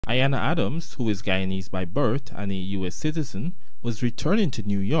Ayanna Adams, who is Guyanese by birth and a U.S. citizen, was returning to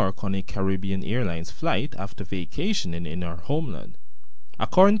New York on a Caribbean Airlines flight after vacationing in her homeland.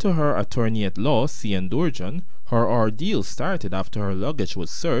 According to her attorney-at-law, Cjia, her ordeal started after her luggage was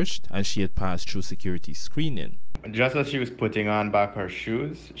searched and she had passed through security screening. Just as she was putting on back her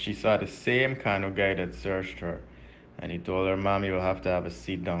shoes, she saw the same Canu guy that searched her. And he told her, "Mom, you'll have to have a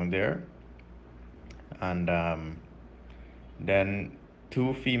seat down there." And then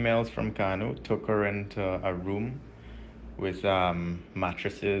two females from Canu took her into a room with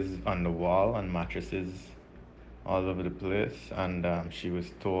mattresses on the wall and mattresses all over the place. And she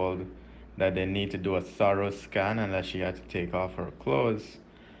was told that they need to do a thorough scan and that she had to take off her clothes.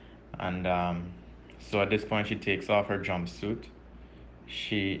 And so at this point, she takes off her jumpsuit.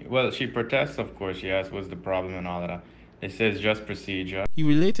 She protests, of course. She asks what's the problem and all of that. They say it's just procedure. He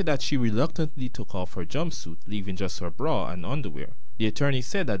related that she reluctantly took off her jumpsuit, leaving just her bra and underwear. The attorney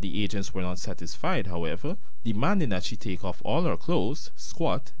said that the agents were not satisfied, however, demanding that she take off all her clothes,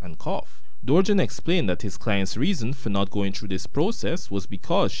 squat, and cough. Dorjan explained that his client's reason for not going through this process was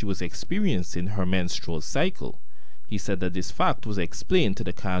because she was experiencing her menstrual cycle. He said that this fact was explained to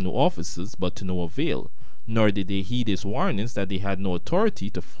the Canu officers but to no avail, nor did they heed his warnings that they had no authority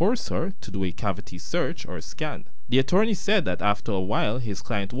to force her to do a cavity search or scan. The attorney said that after a while his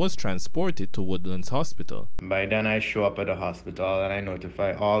client was transported to Woodlands Hospital. By then I show up at the hospital and I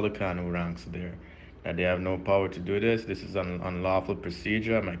notify all the Canu ranks there that they have no power to do this. This is an unlawful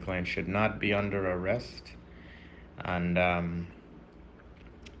procedure. My client should not be under arrest. And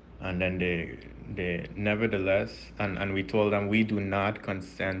then they nevertheless, and we told them we do not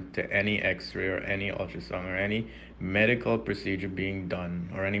consent to any x-ray or any ultrasound or any medical procedure being done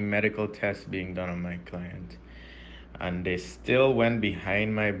or any medical test being done on my client. And they still went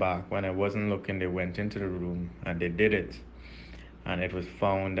behind my back. When I wasn't looking, they went into the room and they did it. And it was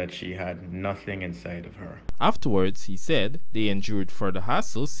found that she had nothing inside of her. Afterwards, he said, they endured further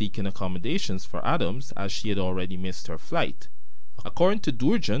hassle seeking accommodations for Adams as she had already missed her flight. According to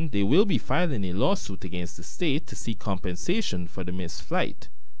Dorjan, they will be filing a lawsuit against the state to seek compensation for the missed flight.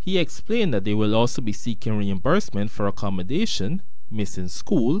 He explained that they will also be seeking reimbursement for accommodation, missing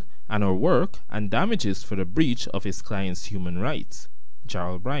school and her work, and damages for the breach of his client's human rights.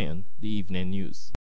 Gerald Bryan, The Evening News.